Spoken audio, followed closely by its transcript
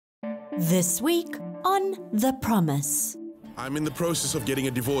This week on The Promise. I'm in the process of getting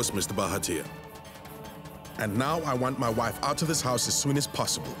a divorce, Mr. Bhatia. And now I want my wife out of this house as soon as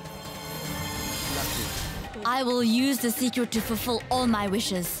possible. I will use the secret to fulfill all my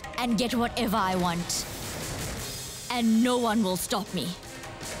wishes and get whatever I want. And no one will stop me.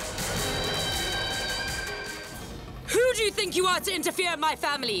 Who do you think you are to interfere in my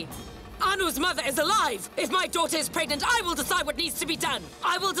family? Anu's mother is alive! If my daughter is pregnant, I will decide what needs to be done.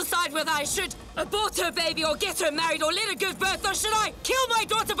 I will decide whether I should abort her baby or get her married or let her give birth, or should I kill my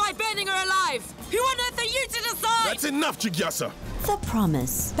daughter by burning her alive? Who on earth are you to decide? That's enough, Jigyasa! The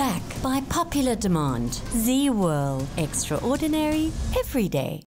Promise. Back by popular demand. Z World. Extraordinary every day.